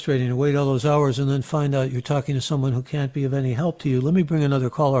so frustrating to wait all those hours and then find out you're talking to someone who can't be of any help to you. Let me bring another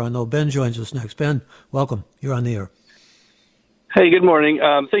caller on, though. Ben joins us next. Ben, welcome. You're on the air. Hey, good morning.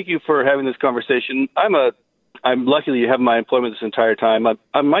 Thank you for having this conversation. I'm lucky that you have my employment this entire time.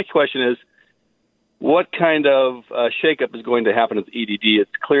 My question is, what kind of shakeup is going to happen at the EDD?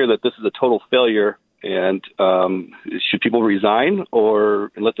 It's clear that this is a total failure, and should people resign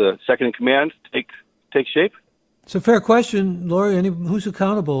or let the second in command take shape? It's a fair question, Lori. Who's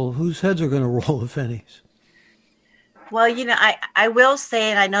accountable? Whose heads are going to roll, if any? Well, I will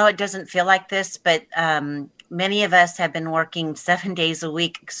say, and I know it doesn't feel like this, but many of us have been working 7 days a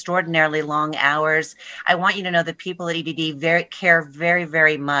week, extraordinarily long hours. I want you to know that people at EDD care very,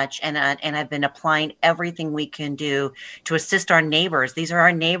 very much, and have been applying everything we can do to assist our neighbors. These are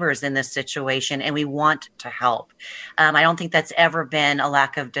our neighbors in this situation, and we want to help. I don't think that's ever been a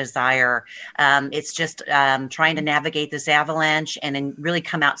lack of desire. It's just trying to navigate this avalanche and then really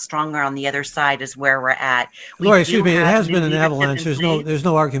come out stronger on the other side is where we're at. Lori, excuse me, it has been an avalanche. There's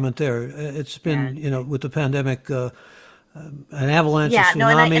no argument there. It's been, with the pandemic, an avalanche, a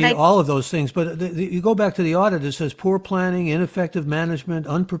tsunami, all of those things. But you go back to the audit, it says poor planning, ineffective management,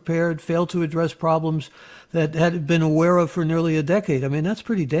 unprepared, failed to address problems that had been aware of for nearly a decade. I mean, that's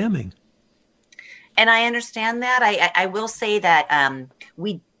pretty damning. And I understand that. I will say that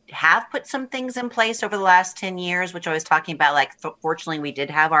we have put some things in place over the last 10 years, which I was talking about. Like, fortunately, we did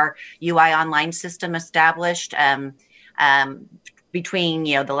have our UI online system established between,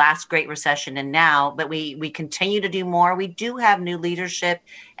 the last Great Recession and now, but we continue to do more. We do have new leadership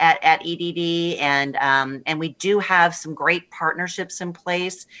at EDD, and we do have some great partnerships in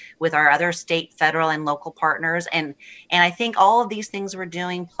place with our other state, federal, and local partners. And I think all of these things we're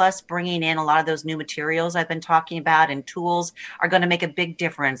doing, plus bringing in a lot of those new materials I've been talking about and tools, are going to make a big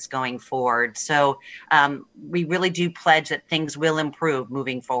difference going forward. So we really do pledge that things will improve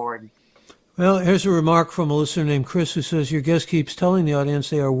moving forward. Well, here's a remark from a listener named Chris, who says, your guest keeps telling the audience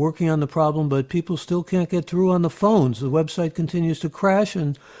they are working on the problem, but people still can't get through on the phones. The website continues to crash,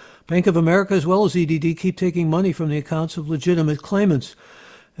 and Bank of America as well as EDD keep taking money from the accounts of legitimate claimants.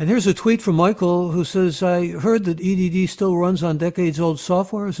 And here's a tweet from Michael, who says, I heard that EDD still runs on decades-old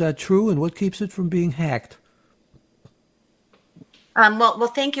software. Is that true? And what keeps it from being hacked? Well,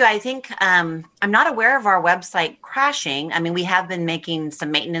 thank you. I think I'm not aware of our website crashing. I mean, we have been making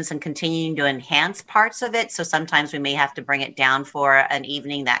some maintenance and continuing to enhance parts of it. So sometimes we may have to bring it down for an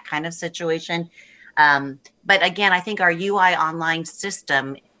evening, that kind of situation. But again, I think our UI online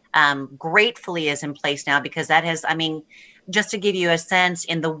system gratefully is in place now, because that has, just to give you a sense,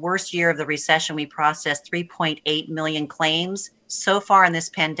 in the worst year of the recession, we processed 3.8 million claims. So far in this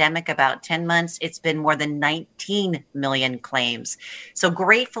pandemic, about 10 months, it's been more than 19 million claims. So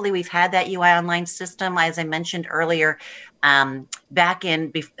gratefully, we've had that UI online system. As I mentioned earlier, back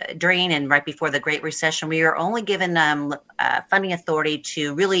during and right before the Great Recession, we were only given funding authority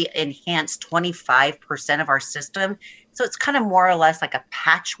to really enhance 25% of our system. So it's kind of more or less like a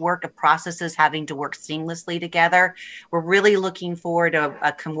patchwork of processes having to work seamlessly together. We're really looking forward to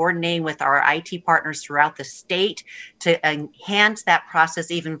coordinating with our IT partners throughout the state to enhance that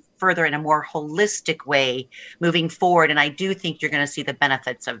process even further in a more holistic way moving forward. And I do think you're going to see the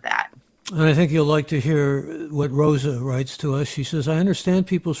benefits of that. And I think you'll like to hear what Rosa writes to us. She says, I understand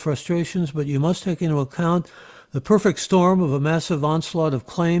people's frustrations, but you must take into account the perfect storm of a massive onslaught of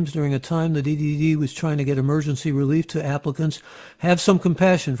claims during a time that EDD was trying to get emergency relief to applicants. Have some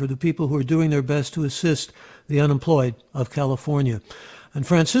compassion for the people who are doing their best to assist the unemployed of California. And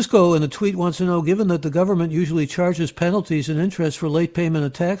Francisco in a tweet wants to know, given that the government usually charges penalties and interest for late payment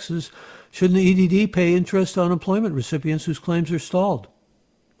of taxes, shouldn't the EDD pay interest to unemployment recipients whose claims are stalled?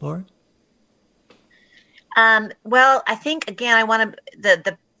 Laura? Well, I think, again,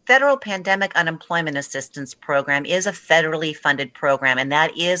 the Federal Pandemic Unemployment Assistance Program is a federally funded program, and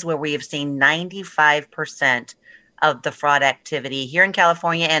that is where we have seen 95% of the fraud activity here in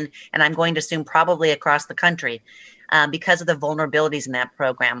California, and I'm going to assume probably across the country, because of the vulnerabilities in that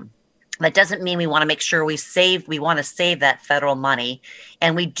program. That doesn't mean we want to make sure we want to save that federal money.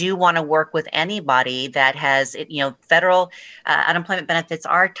 And we do want to work with anybody that has, federal unemployment benefits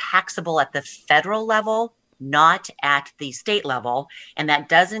are taxable at the federal level, not at the state level. And that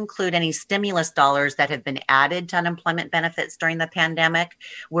does include any stimulus dollars that have been added to unemployment benefits during the pandemic.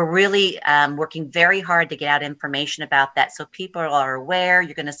 We're really working very hard to get out information about that so people are aware.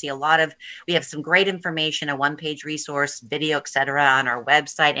 You're going to see we have some great information, a one-page resource, video, et cetera, on our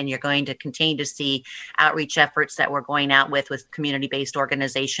website. And you're going to continue to see outreach efforts that we're going out with community-based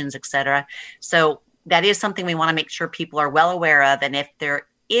organizations, et cetera. So that is something we want to make sure people are well aware of. And if there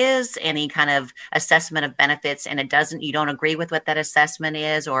is any kind of assessment of benefits and you don't agree with what that assessment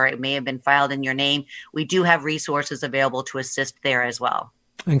is, or it may have been filed in your name, we do have resources available to assist there as well.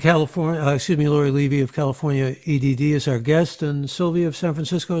 And Lori Levy of California EDD is our guest, and Sylvia of San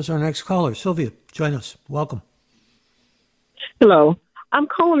Francisco is our next caller. Sylvia, join us. Welcome. Hello. I'm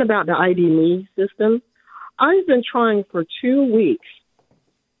calling about the ID.me system. I've been trying for 2 weeks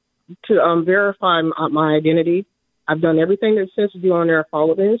to verify my identity. I've done everything that it says to do on there,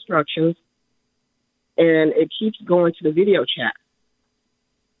 follow the instructions, and it keeps going to the video chat.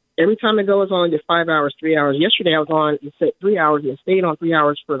 Every time it goes on, it's 5 hours, 3 hours. Yesterday I was on, it said 3 hours, and it stayed on 3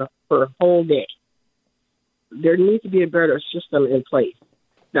 hours for a whole day. There needs to be a better system in place.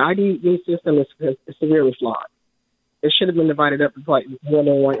 The ID system is severely flawed. It should have been divided up into like more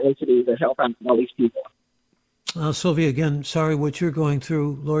than one entity to help out all these people. Sylvia, again, sorry what you're going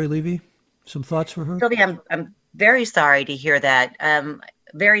through. Lori Levy, some thoughts for her? Sylvia, I'm very sorry to hear that.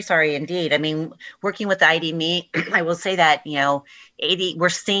 Very sorry indeed. I mean, working with ID.me, I will say that, we're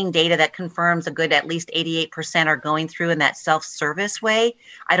seeing data that confirms a good at least 88% are going through in that self-service way.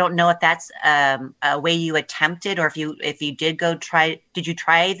 I don't know if that's a way you attempted, or if you did did you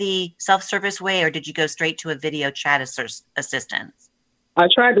try the self-service way, or did you go straight to a video chat assistance? I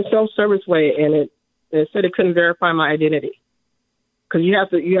tried the self-service way, and it said it couldn't verify my identity. Because you have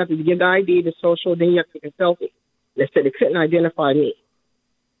to give the ID, the social, then you have to take a selfie. They said it couldn't identify me.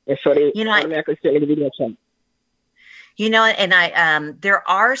 And so they automatically sent me the video chat. And there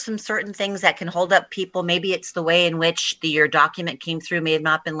are some certain things that can hold up people. Maybe it's the way in which your document came through may have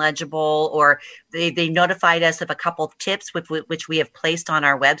not been legible, or they notified us of a couple of tips which we have placed on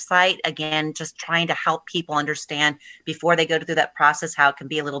our website. Again, just trying to help people understand before they go through that process how it can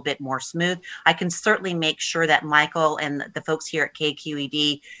be a little bit more smooth. I can certainly make sure that Michael and the folks here at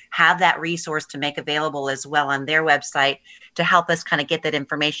KQED have that resource to make available as well on their website to help us kind of get that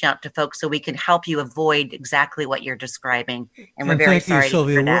information out to folks so we can help you avoid exactly what you're describing. And we're very sorry for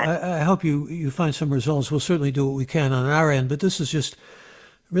that. Thank you, Sylvia. I hope you find some results. We'll certainly do what we can on our end, but this is just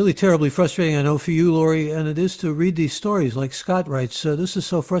really terribly frustrating, I know, for you, Lori, and it is to read these stories. Like Scott writes, this is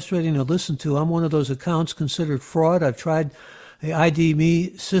so frustrating to listen to. I'm one of those accounts considered fraud. I've tried the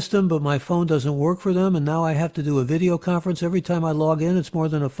ID.me system, but my phone doesn't work for them, and now I have to do a video conference. Every time I log in, it's more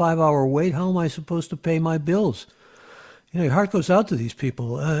than a 5-hour wait. How am I supposed to pay my bills? Your heart goes out to these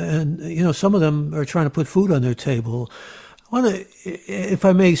people, and some of them are trying to put food on their table. I want to, if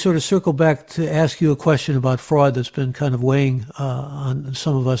I may, sort of circle back to ask you a question about fraud that's been kind of weighing on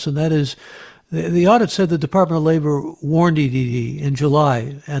some of us, and that is, the audit said the Department of Labor warned EDD in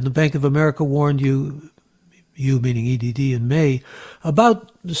July, and the Bank of America warned you meaning EDD, in May,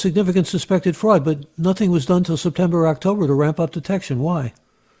 about the significant suspected fraud, but nothing was done until September or October to ramp up detection. Why?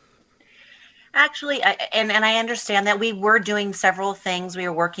 Actually, I understand that we were doing several things. We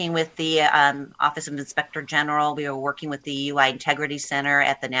were working with the Office of Inspector General. We were working with the UI Integrity Center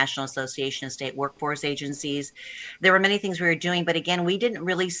at the National Association of State Workforce Agencies. There were many things we were doing, but again, we didn't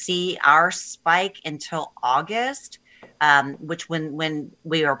really see our spike until August, which when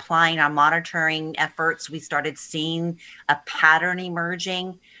we were applying our monitoring efforts, we started seeing a pattern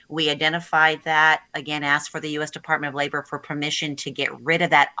emerging. We identified that, again, asked for the U.S. Department of Labor for permission to get rid of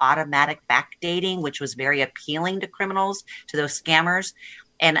that automatic backdating, which was very appealing to criminals, to those scammers.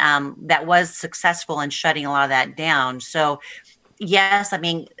 And that was successful in shutting a lot of that down. So, yes, I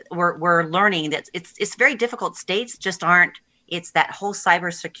mean, we're learning that it's very difficult. States just aren't. It's that whole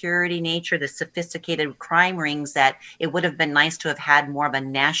cybersecurity nature, the sophisticated crime rings, that it would have been nice to have had more of a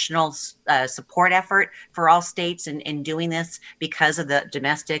national support effort for all states in doing this because of the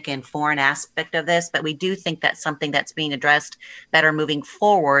domestic and foreign aspect of this. But we do think that's something that's being addressed better moving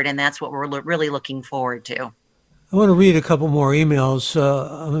forward, and that's what we're really looking forward to. I want to read a couple more emails.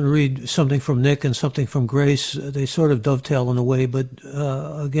 I'm going to read something from Nick and something from Grace. They sort of dovetail in a way, but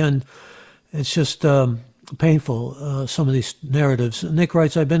again, it's just painful, some of these narratives. Nick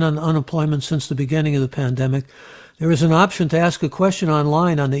writes, I've been on unemployment since the beginning of the pandemic. There is an option to ask a question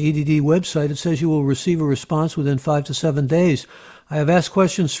online on the EDD website. It says you will receive a response within 5 to 7 days. I have asked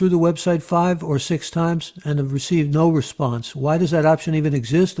questions through the website 5 or 6 times and have received no response. Why does that option even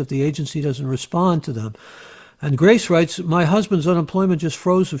exist if the agency doesn't respond to them? And Grace writes, my husband's unemployment just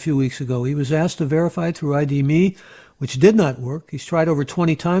froze a few weeks ago. He was asked to verify through ID.me, which did not work. He's tried over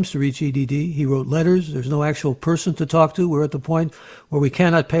 20 times to reach EDD. He wrote letters. There's no actual person to talk to. We're at the point where we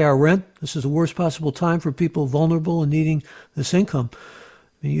cannot pay our rent. This is the worst possible time for people vulnerable and needing this income.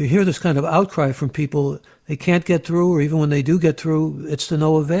 I mean, you hear this kind of outcry from people. They can't get through, or even when they do get through, it's to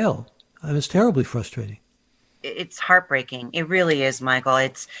no avail. And it's terribly frustrating. It's heartbreaking. It really is, Michael.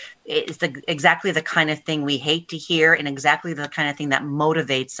 It's exactly the kind of thing we hate to hear, and exactly the kind of thing that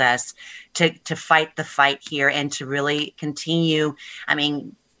motivates us to fight the fight here and to really continue. I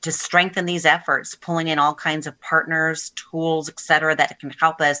mean, to strengthen these efforts, pulling in all kinds of partners, tools, et cetera, that can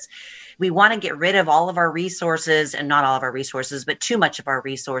help us. We want to get rid of all of our resources, and not all of our resources, but too much of our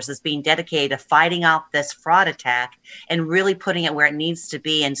resources being dedicated to fighting off this fraud attack and really putting it where it needs to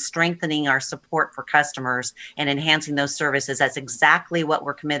be and strengthening our support for customers and enhancing those services. That's exactly what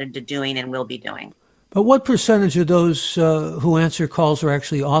we're committed to doing and will be doing. But what percentage of those who answer calls are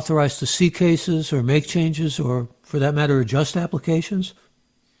actually authorized to see cases or make changes or, for that matter, adjust applications?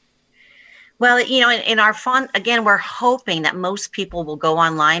 Well, you know, in our fund, again, we're hoping that most people will go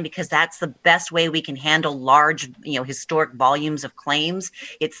online because that's the best way we can handle large, you know, historic volumes of claims.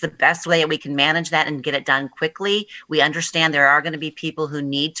 It's the best way that we can manage that and get it done quickly. We understand there are going to be people who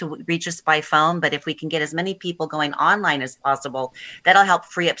need to reach us by phone, but if we can get as many people going online as possible, that'll help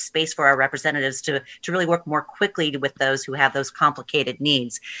free up space for our representatives to really work more quickly with those who have those complicated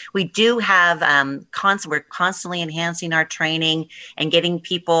needs. We do have, we're constantly enhancing our training and getting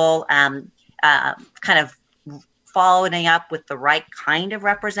people kind of following up with the right kind of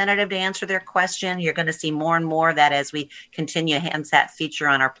representative to answer their question. You're going to see more and more of that as we continue to enhance that feature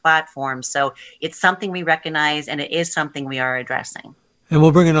on our platform. So it's something we recognize, and it is something we are addressing. And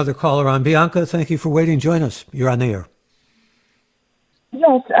we'll bring another caller on. Bianca, thank you for waiting. Join us. You're on the air.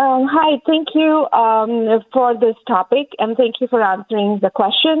 Yes. Hi. Thank you for this topic, and thank you for answering the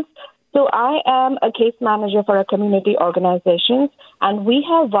questions. So I am a case manager for a community organization, and we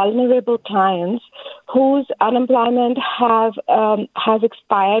have vulnerable clients whose unemployment has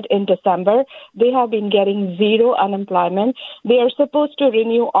expired in December. They have been getting zero unemployment. They are supposed to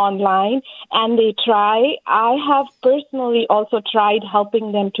renew online, and they try. I have personally also tried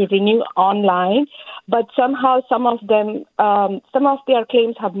helping them to renew online, but somehow some of their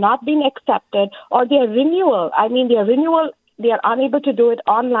claims have not been accepted, or their renewal. They are unable to do it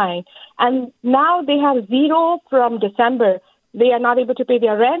online. And now they have zero from December. They are not able to pay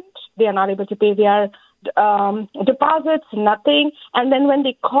their rent. They are not able to pay their deposits, nothing. And then when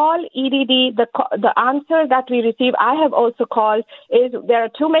they call EDD, the answer that we receive, I have also called, is there are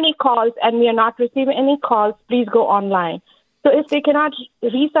too many calls and we are not receiving any calls. Please go online. So if they cannot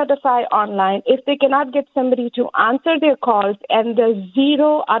recertify online, if they cannot get somebody to answer their calls, and there's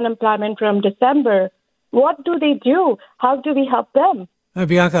zero unemployment from December, what do they do? How do we help them?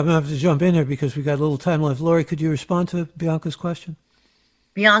 Bianca, I'm going to have to jump in here because we've got a little time left. Lori, could you respond to Bianca's question?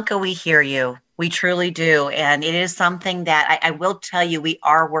 Bianca, we hear you. We truly do. And it is something that I will tell you we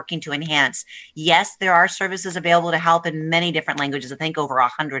are working to enhance. Yes, there are services available to help in many different languages. I think over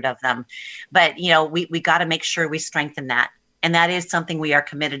 100 of them. But, you know, we got to make sure we strengthen that. And that is something we are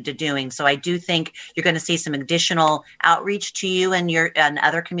committed to doing. So I do think you're going to see some additional outreach to you and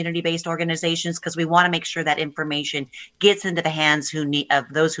other community-based organizations, because we want to make sure that information gets into the hands of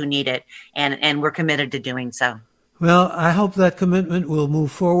those who need it. And we're committed to doing so. Well, I hope that commitment will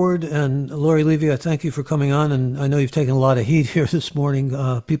move forward. And Lori Levy, I thank you for coming on. And I know you've taken a lot of heat here this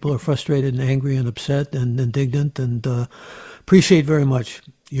morning. People are frustrated and angry and upset and indignant, and appreciate very much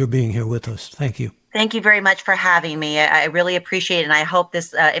your being here with us. Thank you. Thank you very much for having me. I really appreciate it, and I hope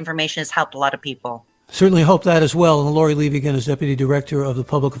this information has helped a lot of people. Certainly hope that as well. And Lori Levy, again, is Deputy Director of the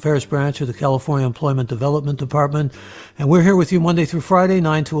Public Affairs Branch of the California Employment Development Department. And we're here with you Monday through Friday,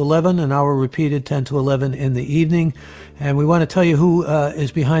 9 to 11, an hour repeated 10 to 11 in the evening. And we want to tell you who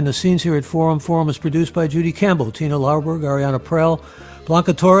is behind the scenes here at Forum. Forum is produced by Judy Campbell, Tina Lauerberg, Ariana Prell,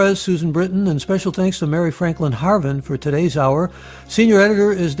 Blanca Torres, Susan Britton, and special thanks to Mary Franklin Harvin for today's hour. Senior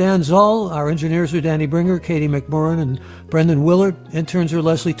editor is Dan Zoll. Our engineers are Danny Bringer, Katie McMurran, and Brendan Willard. Interns are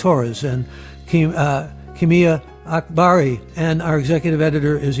Leslie Torres and Kimia Akbari. And our executive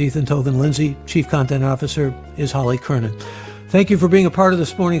editor is Ethan Togan Lindsay. Chief Content Officer is Holly Kernan. Thank you for being a part of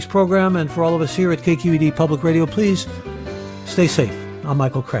this morning's program. And for all of us here at KQED Public Radio, please stay safe. I'm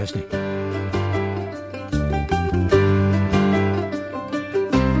Michael Krasny.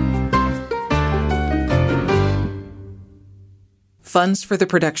 Funds for the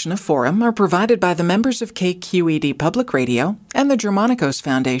production of Forum are provided by the members of KQED Public Radio and the Germanicos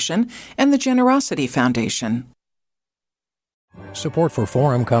Foundation and the Generosity Foundation. Support for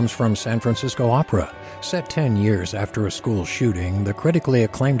Forum comes from San Francisco Opera. Set 10 years after a school shooting, the critically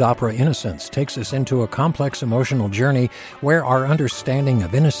acclaimed opera Innocence takes us into a complex emotional journey where our understanding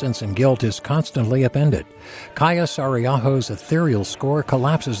of innocence and guilt is constantly upended. Kaya Sariaho's ethereal score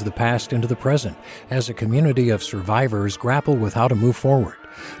collapses the past into the present as a community of survivors grapple with how to move forward.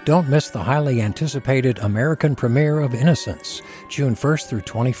 Don't miss the highly anticipated American premiere of Innocence, June 1st through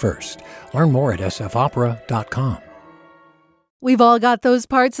 21st. Learn more at sfopera.com. We've all got those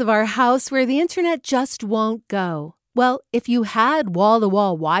parts of our house where the internet just won't go. Well, if you had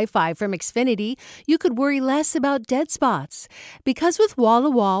wall-to-wall Wi-Fi from Xfinity, you could worry less about dead spots. Because with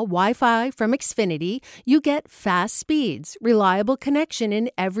wall-to-wall Wi-Fi from Xfinity, you get fast speeds, reliable connection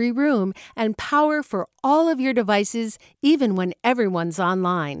in every room, and power for all of your devices, even when everyone's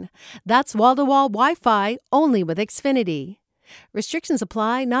online. That's wall-to-wall Wi-Fi only with Xfinity. Restrictions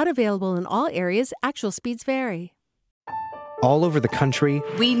apply, not available in all areas. Actual speeds vary. All over the country,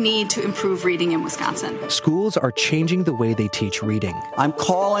 we need to improve reading in Wisconsin. Schools are changing the way they teach reading. I'm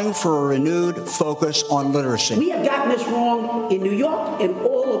calling for a renewed focus on literacy. We have gotten this wrong in New York and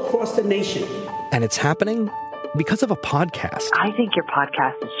all across the nation. And it's happening because of a podcast. I think your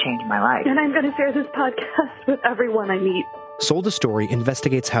podcast has changed my life. And I'm going to share this podcast with everyone I meet. Sold a Story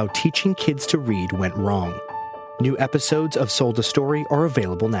investigates how teaching kids to read went wrong. New episodes of Sold a Story are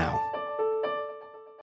available now.